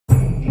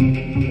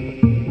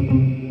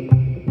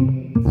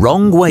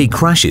Wrong-way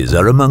crashes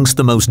are amongst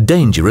the most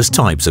dangerous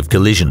types of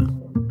collision.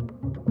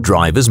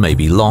 Drivers may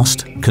be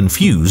lost,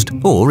 confused,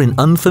 or in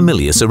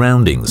unfamiliar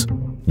surroundings.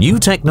 New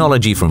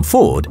technology from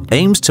Ford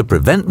aims to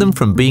prevent them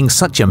from being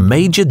such a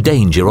major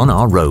danger on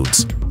our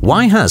roads.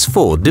 Why has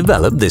Ford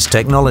developed this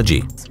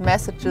technology?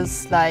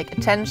 Messages like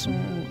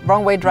 "attention,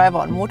 wrong-way driver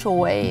on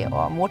motorway"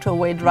 or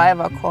 "motorway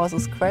driver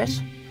causes crash"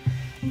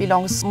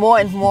 belongs more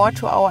and more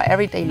to our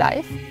everyday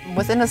life.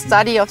 Within a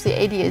study of the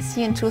ADAC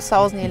in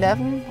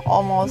 2011,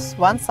 almost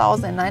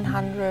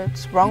 1,900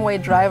 wrong-way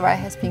driver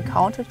has been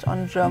counted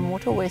on German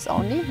motorways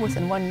only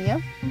within 1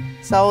 year.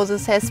 So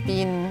this has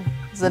been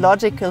the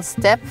logical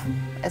step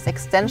as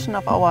extension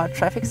of our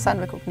traffic sign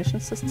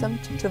recognition system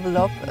to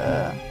develop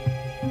a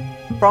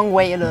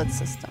wrong-way alert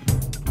system.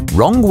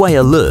 Wrong-way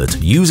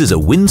alert uses a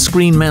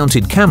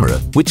windscreen-mounted camera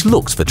which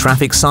looks for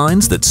traffic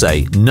signs that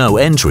say "no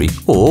entry"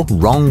 or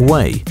 "wrong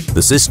way."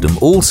 The system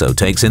also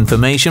takes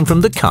information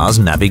from the car's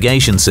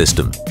navigation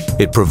system.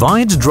 It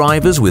provides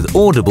drivers with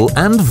audible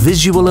and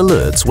visual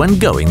alerts when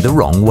going the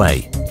wrong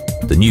way.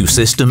 The new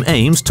system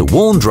aims to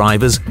warn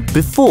drivers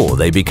before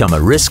they become a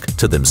risk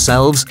to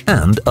themselves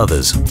and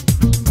others.